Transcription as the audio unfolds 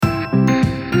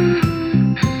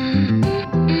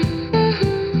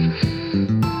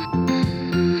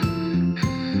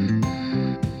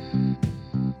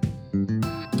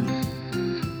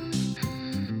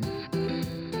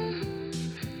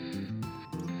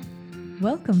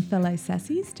Welcome, fellow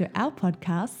Sassies, to our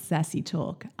podcast, Sassy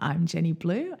Talk. I'm Jenny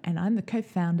Blue, and I'm the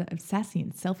co-founder of Sassy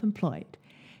and Self-Employed.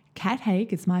 Kat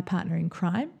Haig is my partner in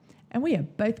crime, and we are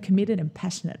both committed and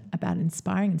passionate about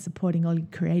inspiring and supporting all you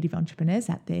creative entrepreneurs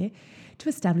out there to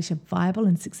establish a viable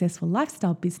and successful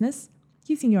lifestyle business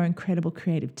using your incredible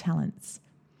creative talents.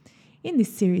 In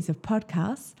this series of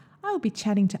podcasts, I will be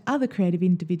chatting to other creative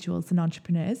individuals and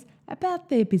entrepreneurs about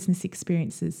their business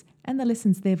experiences and the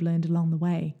lessons they've learned along the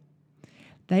way.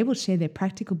 They will share their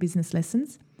practical business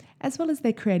lessons, as well as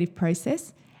their creative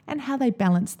process and how they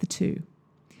balance the two.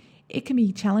 It can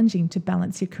be challenging to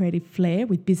balance your creative flair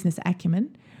with business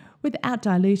acumen without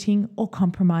diluting or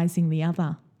compromising the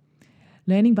other.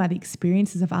 Learning by the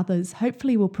experiences of others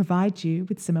hopefully will provide you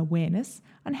with some awareness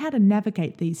on how to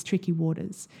navigate these tricky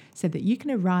waters so that you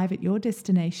can arrive at your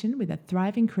destination with a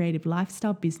thriving creative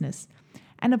lifestyle business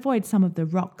and avoid some of the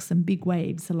rocks and big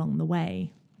waves along the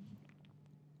way.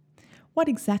 What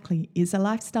exactly is a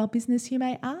lifestyle business, you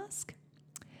may ask?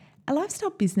 A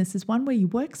lifestyle business is one where you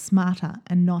work smarter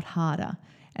and not harder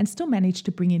and still manage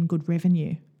to bring in good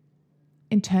revenue.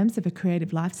 In terms of a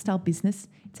creative lifestyle business,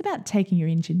 it's about taking your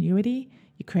ingenuity,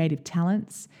 your creative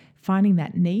talents, finding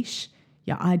that niche,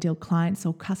 your ideal clients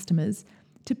or customers,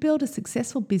 to build a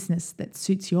successful business that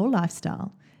suits your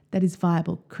lifestyle, that is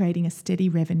viable, creating a steady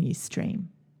revenue stream.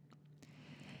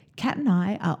 Kat and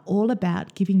I are all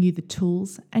about giving you the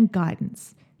tools and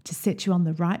guidance to set you on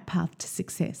the right path to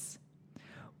success.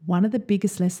 One of the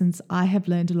biggest lessons I have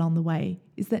learned along the way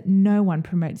is that no one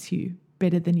promotes you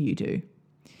better than you do.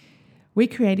 We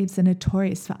creatives are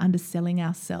notorious for underselling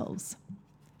ourselves.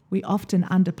 We often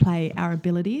underplay our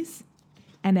abilities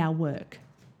and our work.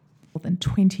 More than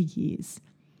 20 years.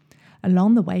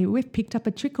 Along the way, we've picked up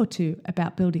a trick or two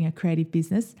about building a creative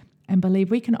business and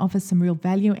believe we can offer some real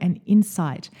value and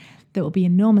insight that will be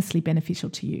enormously beneficial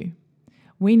to you.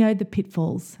 We know the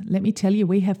pitfalls. Let me tell you,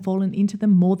 we have fallen into them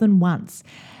more than once,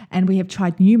 and we have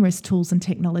tried numerous tools and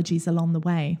technologies along the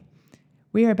way.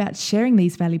 We are about sharing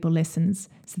these valuable lessons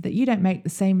so that you don't make the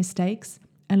same mistakes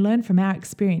and learn from our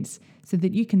experience so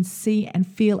that you can see and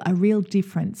feel a real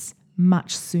difference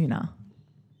much sooner.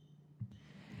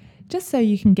 Just so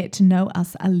you can get to know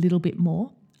us a little bit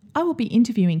more, I will be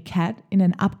interviewing Kat in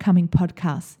an upcoming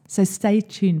podcast, so stay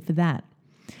tuned for that.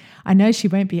 I know she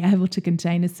won't be able to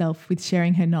contain herself with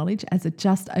sharing her knowledge as it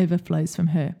just overflows from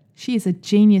her. She is a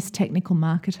genius technical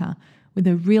marketer with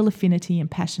a real affinity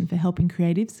and passion for helping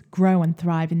creatives grow and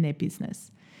thrive in their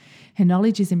business. Her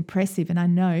knowledge is impressive, and I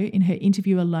know in her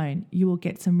interview alone you will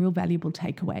get some real valuable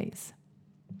takeaways.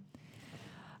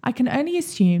 I can only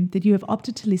assume that you have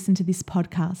opted to listen to this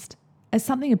podcast as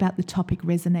something about the topic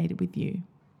resonated with you.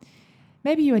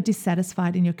 Maybe you are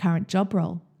dissatisfied in your current job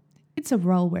role. It's a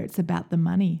role where it's about the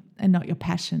money and not your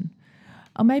passion.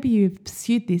 Or maybe you've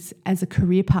pursued this as a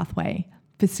career pathway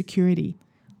for security.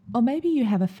 Or maybe you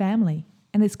have a family,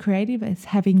 and as creative as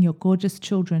having your gorgeous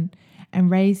children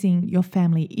and raising your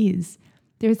family is,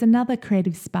 there is another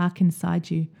creative spark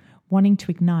inside you wanting to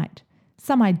ignite,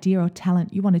 some idea or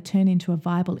talent you want to turn into a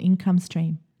viable income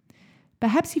stream.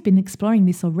 Perhaps you've been exploring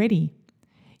this already.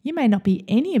 You may not be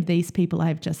any of these people I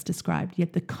have just described,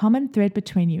 yet the common thread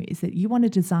between you is that you want to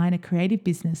design a creative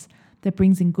business that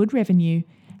brings in good revenue,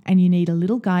 and you need a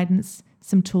little guidance,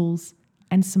 some tools,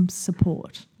 and some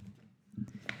support.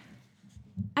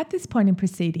 At this point in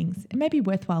proceedings, it may be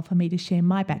worthwhile for me to share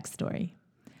my backstory.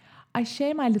 I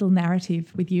share my little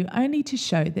narrative with you only to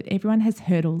show that everyone has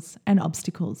hurdles and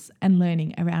obstacles and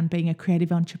learning around being a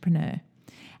creative entrepreneur.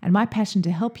 And my passion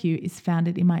to help you is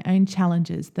founded in my own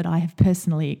challenges that I have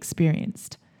personally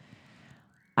experienced.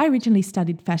 I originally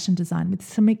studied fashion design with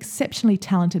some exceptionally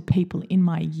talented people in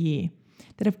my year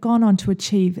that have gone on to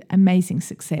achieve amazing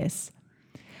success.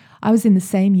 I was in the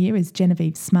same year as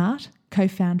Genevieve Smart,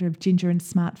 co-founder of Ginger and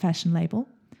Smart fashion label,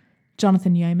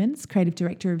 Jonathan Yeomans, creative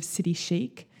director of City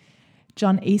Chic,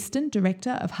 John Easton,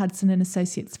 director of Hudson and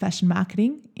Associates Fashion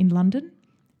Marketing in London,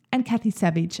 and Kathy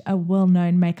Savage, a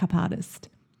well-known makeup artist.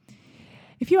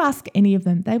 If you ask any of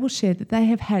them, they will share that they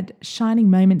have had shining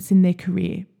moments in their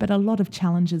career, but a lot of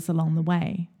challenges along the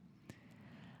way.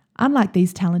 Unlike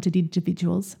these talented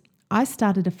individuals, I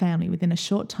started a family within a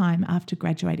short time after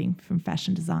graduating from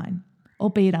fashion design.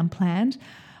 Albeit unplanned,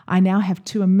 I now have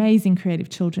two amazing creative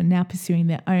children now pursuing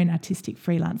their own artistic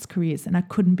freelance careers, and I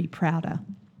couldn't be prouder.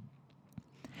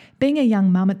 Being a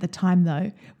young mum at the time,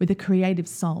 though, with a creative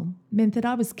soul, meant that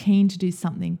I was keen to do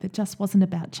something that just wasn't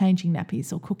about changing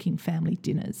nappies or cooking family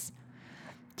dinners.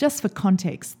 Just for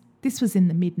context, this was in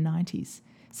the mid-90s,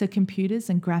 so computers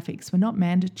and graphics were not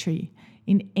mandatory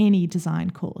in any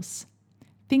design course.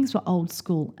 Things were old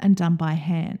school and done by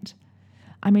hand.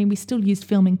 I mean, we still used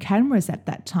film and cameras at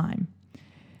that time.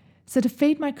 So to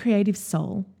feed my creative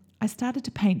soul, I started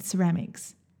to paint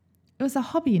ceramics. It was a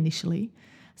hobby initially.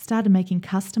 Started making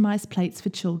customised plates for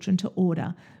children to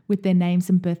order with their names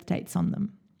and birth dates on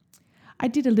them. I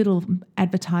did a little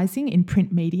advertising in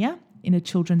print media in a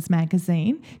children's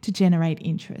magazine to generate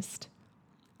interest.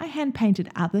 I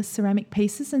hand-painted other ceramic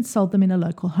pieces and sold them in a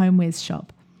local homewares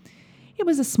shop. It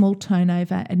was a small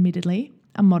turnover, admittedly,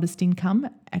 a modest income,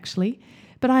 actually,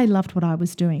 but I loved what I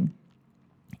was doing.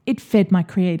 It fed my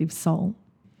creative soul.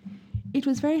 It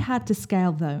was very hard to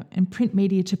scale, though, and print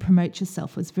media to promote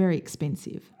yourself was very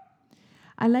expensive.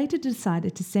 I later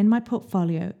decided to send my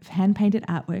portfolio of hand-painted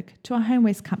artwork to a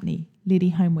homewares company,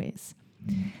 Liddy Homewares.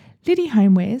 Liddy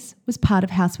Homewares was part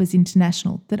of Housewares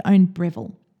International that owned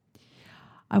Breville.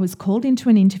 I was called into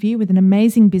an interview with an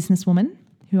amazing businesswoman,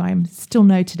 who I still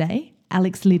know today,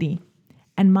 Alex Liddy,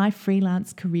 and my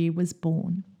freelance career was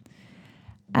born.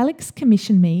 Alex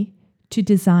commissioned me to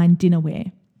design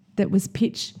dinnerware that was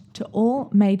pitched to all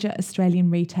major Australian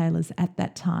retailers at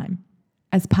that time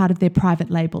as part of their private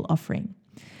label offering.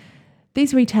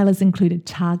 These retailers included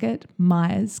Target,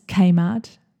 Myers,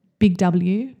 Kmart, Big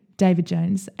W, David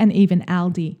Jones, and even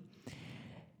Aldi.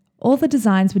 All the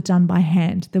designs were done by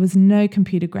hand. There was no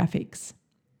computer graphics.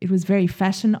 It was very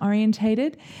fashion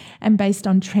orientated and based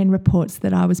on trend reports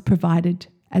that I was provided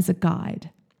as a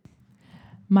guide.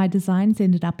 My designs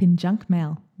ended up in junk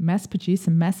mail, mass-produced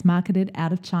and mass-marketed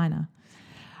out of China.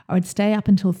 I would stay up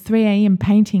until 3 a.m.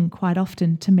 painting quite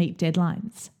often to meet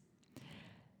deadlines.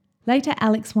 Later,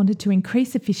 Alex wanted to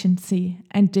increase efficiency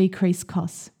and decrease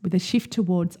costs with a shift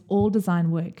towards all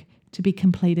design work to be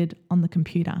completed on the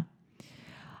computer.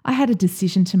 I had a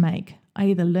decision to make. I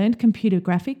either learned computer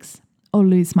graphics or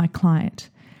lose my client.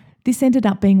 This ended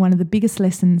up being one of the biggest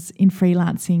lessons in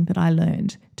freelancing that I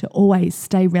learned, to always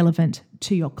stay relevant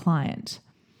to your client.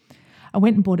 I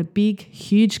went and bought a big,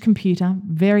 huge computer,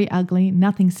 very ugly,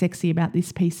 nothing sexy about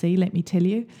this PC, let me tell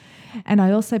you. And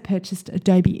I also purchased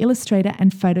Adobe Illustrator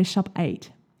and Photoshop 8.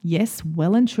 Yes,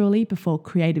 well and truly before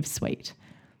Creative Suite.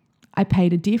 I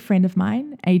paid a dear friend of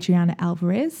mine, Adriana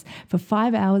Alvarez, for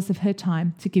 5 hours of her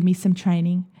time to give me some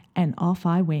training, and off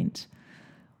I went.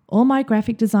 All my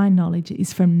graphic design knowledge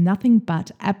is from nothing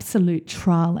but absolute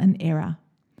trial and error.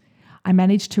 I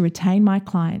managed to retain my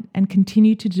client and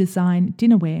continue to design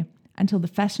dinnerware until the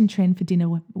fashion trend for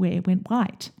dinnerware went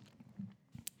white.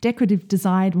 Decorative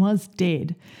design was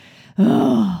dead.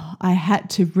 I had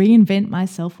to reinvent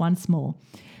myself once more.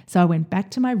 So I went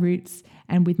back to my roots,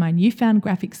 and with my newfound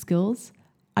graphic skills,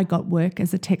 I got work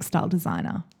as a textile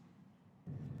designer.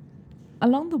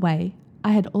 Along the way,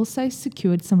 I had also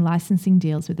secured some licensing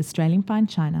deals with Australian Fine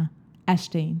China,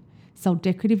 Ashdean, sold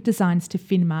decorative designs to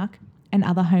Finmark and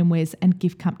other homewares and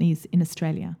gift companies in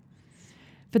Australia.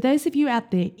 For those of you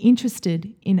out there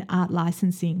interested in art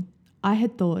licensing, I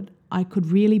had thought I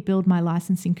could really build my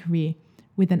licensing career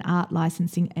with an art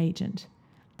licensing agent.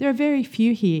 There are very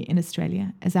few here in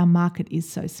Australia as our market is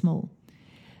so small.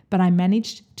 But I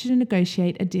managed to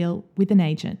negotiate a deal with an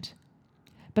agent.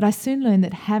 But I soon learned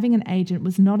that having an agent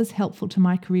was not as helpful to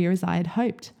my career as I had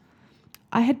hoped.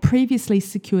 I had previously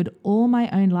secured all my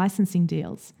own licensing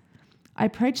deals. I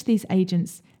approached these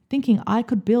agents thinking I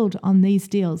could build on these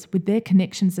deals with their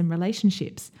connections and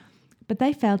relationships, but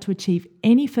they failed to achieve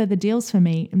any further deals for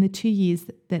me in the 2 years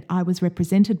that I was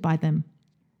represented by them.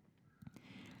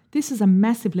 This was a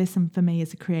massive lesson for me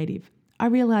as a creative. I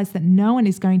realised that no one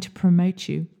is going to promote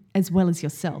you as well as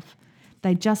yourself.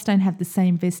 They just don't have the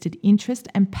same vested interest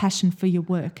and passion for your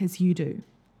work as you do.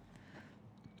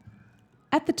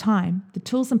 At the time, the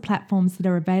tools and platforms that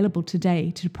are available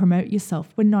today to promote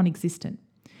yourself were non-existent.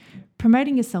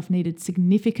 Promoting yourself needed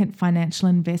significant financial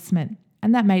investment,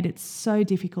 and that made it so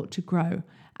difficult to grow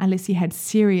unless you had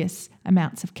serious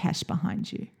amounts of cash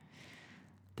behind you.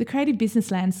 The creative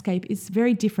business landscape is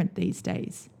very different these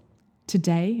days.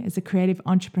 Today, as a creative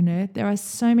entrepreneur, there are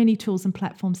so many tools and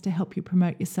platforms to help you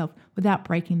promote yourself without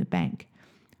breaking the bank.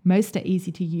 Most are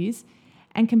easy to use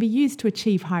and can be used to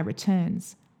achieve high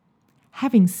returns.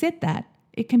 Having said that,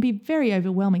 it can be very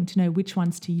overwhelming to know which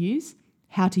ones to use,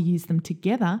 how to use them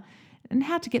together, and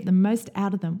how to get the most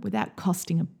out of them without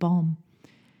costing a bomb.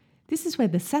 This is where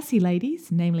the sassy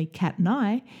ladies, namely Kat and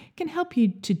I, can help you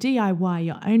to DIY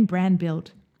your own brand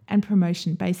build and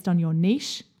promotion based on your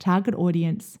niche, target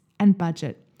audience, and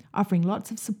budget, offering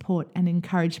lots of support and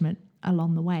encouragement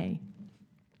along the way.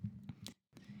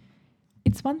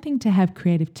 It's one thing to have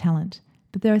creative talent,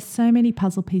 but there are so many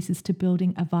puzzle pieces to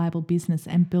building a viable business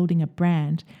and building a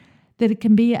brand that it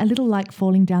can be a little like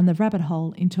falling down the rabbit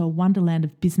hole into a wonderland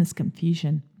of business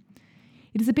confusion.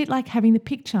 It is a bit like having the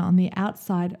picture on the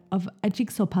outside of a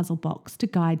jigsaw puzzle box to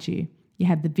guide you. You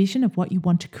have the vision of what you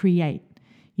want to create.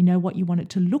 You know what you want it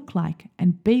to look like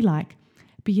and be like,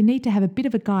 but you need to have a bit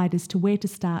of a guide as to where to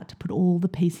start to put all the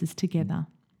pieces together.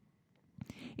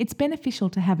 It's beneficial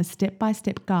to have a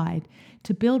step-by-step guide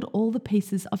to build all the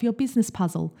pieces of your business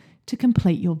puzzle to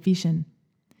complete your vision.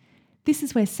 This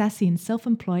is where Sassy and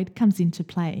Self-Employed comes into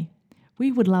play.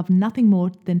 We would love nothing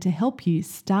more than to help you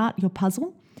start your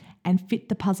puzzle and fit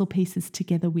the puzzle pieces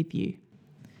together with you.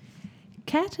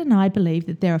 Kat and I believe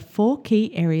that there are 4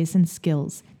 key areas and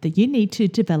skills that you need to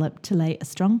develop to lay a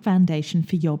strong foundation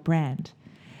for your brand.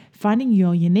 Finding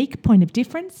your unique point of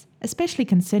difference, especially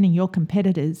concerning your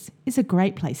competitors, is a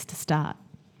great place to start.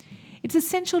 It's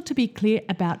essential to be clear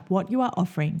about what you are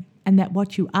offering and that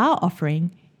what you are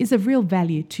offering is of real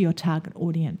value to your target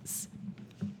audience.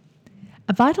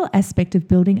 A vital aspect of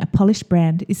building a polished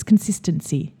brand is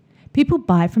consistency. People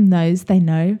buy from those they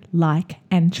know, like,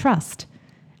 and trust.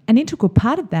 An integral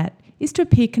part of that is to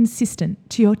appear consistent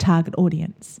to your target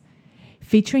audience.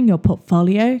 Featuring your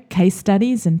portfolio, case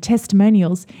studies, and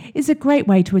testimonials is a great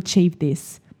way to achieve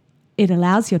this. It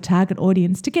allows your target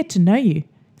audience to get to know you,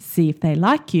 see if they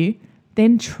like you,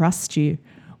 then trust you.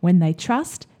 When they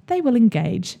trust, they will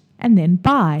engage and then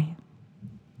buy.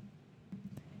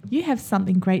 You have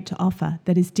something great to offer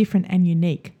that is different and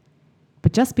unique.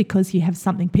 But just because you have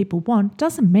something people want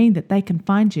doesn't mean that they can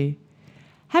find you.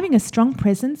 Having a strong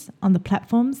presence on the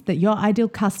platforms that your ideal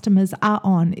customers are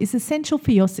on is essential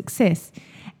for your success.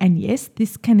 And yes,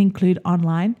 this can include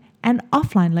online and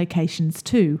offline locations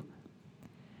too.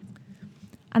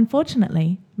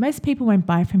 Unfortunately, most people won't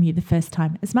buy from you the first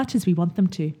time as much as we want them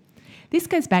to. This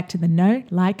goes back to the know,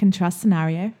 like and trust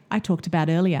scenario I talked about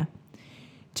earlier.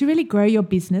 To really grow your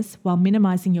business while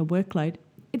minimizing your workload,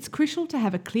 it's crucial to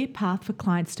have a clear path for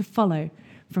clients to follow,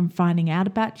 from finding out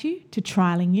about you to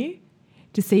trialing you,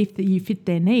 to see if you fit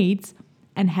their needs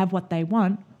and have what they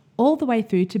want, all the way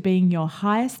through to being your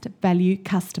highest value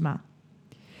customer.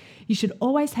 You should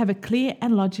always have a clear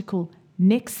and logical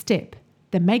next step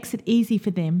that makes it easy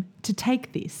for them to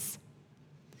take this.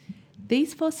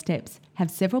 These 4 steps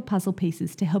have several puzzle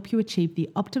pieces to help you achieve the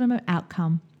optimum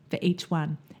outcome for each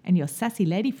one, and your sassy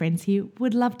lady friends here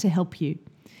would love to help you.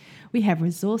 We have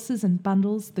resources and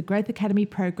bundles, the Growth Academy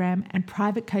program, and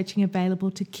private coaching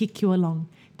available to kick you along,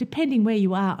 depending where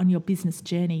you are on your business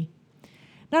journey.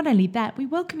 Not only that, we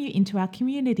welcome you into our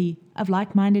community of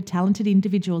like-minded, talented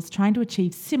individuals trying to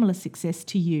achieve similar success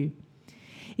to you.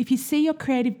 If you see your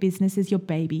creative business as your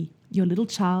baby, your little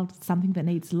child, something that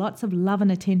needs lots of love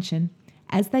and attention,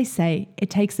 as they say, it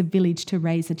takes a village to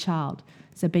raise a child.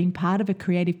 So being part of a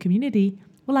creative community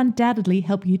will undoubtedly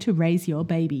help you to raise your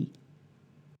baby.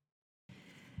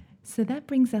 So that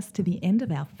brings us to the end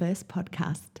of our first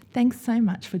podcast. Thanks so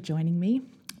much for joining me.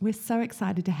 We're so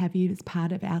excited to have you as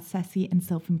part of our Sassy and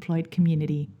Self-Employed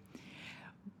community.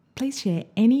 Please share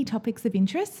any topics of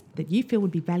interest that you feel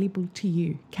would be valuable to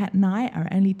you. Kat and I are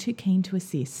only too keen to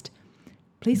assist.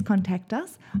 Please contact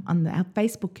us on our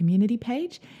Facebook community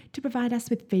page to provide us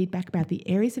with feedback about the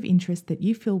areas of interest that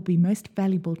you feel will be most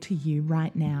valuable to you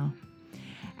right now.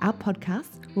 Our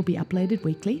podcast will be uploaded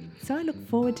weekly, so I look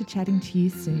forward to chatting to you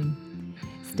soon.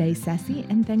 Stay sassy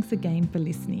and thanks again for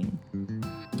listening.